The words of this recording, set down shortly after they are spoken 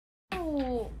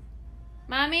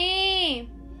Mami!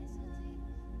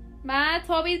 Ma,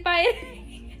 Toby's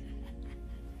biting.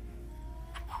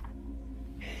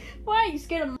 Why? You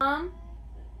scared of Mom?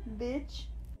 Bitch.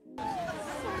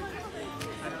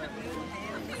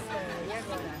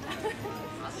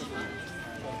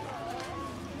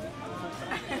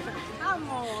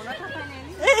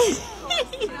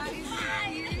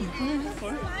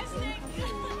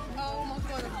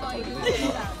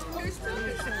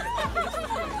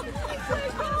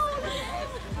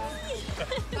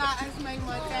 That has made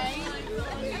my day.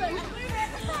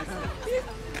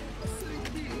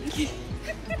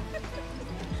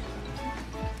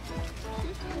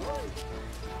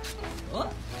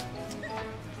 Oh.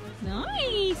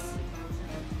 Nice.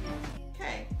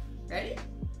 Okay, ready?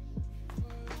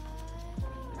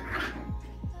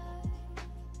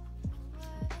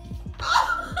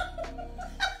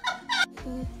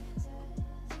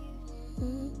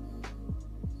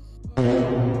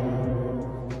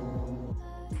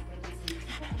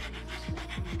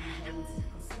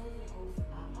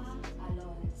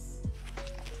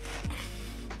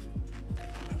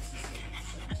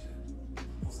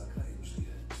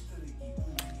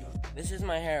 This is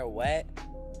my hair wet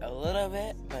a little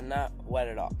bit, but not wet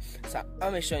at all. So I'm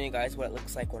gonna show you guys what it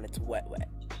looks like when it's wet.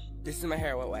 This is my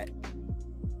hair wet.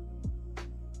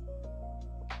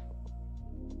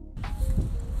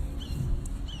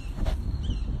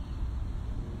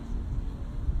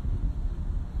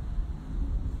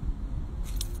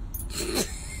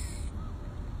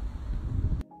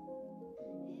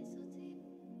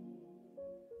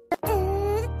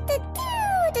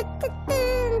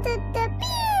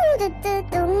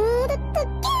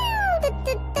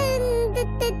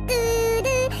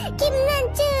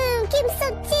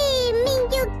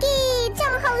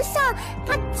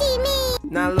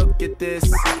 Now look at this.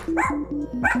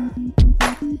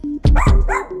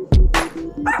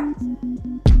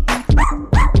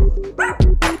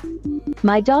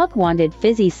 My dog wanted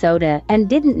fizzy soda and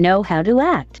didn't know how to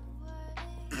act.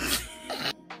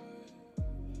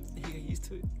 You get used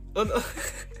to it. Oh no.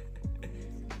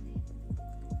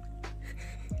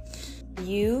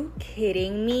 You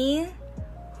kidding me?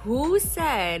 Who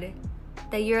said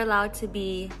that you're allowed to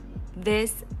be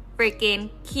this freaking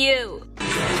cute?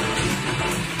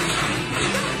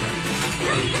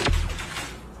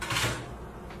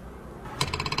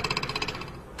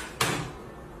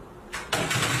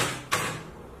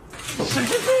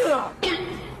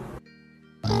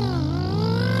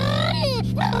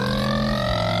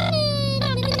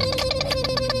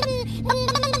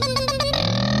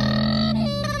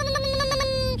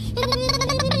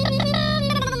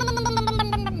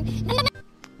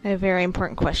 I have very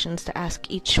important questions to ask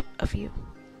each of you.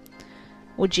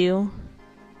 Would you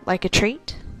like a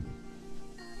treat?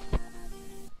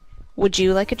 Would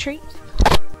you like a treat?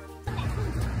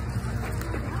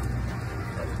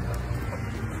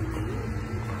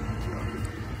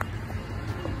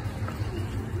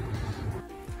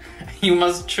 You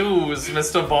must choose,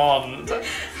 Mr. Bond.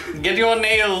 Get your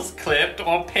nails clipped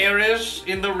or perish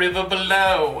in the river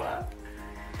below.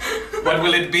 What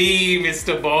will it be,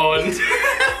 Mr. Bond?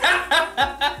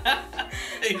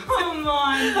 Come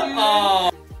on, dude. Oh.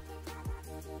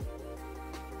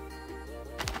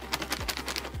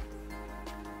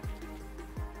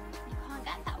 You can't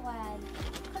get that way.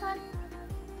 Come on.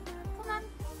 Come on.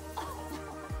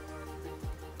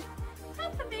 Go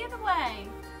from the other way.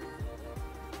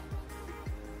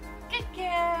 Good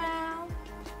girl.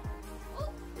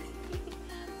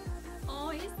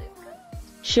 Oh, you're so good.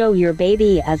 Show your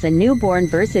baby as a newborn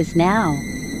versus now.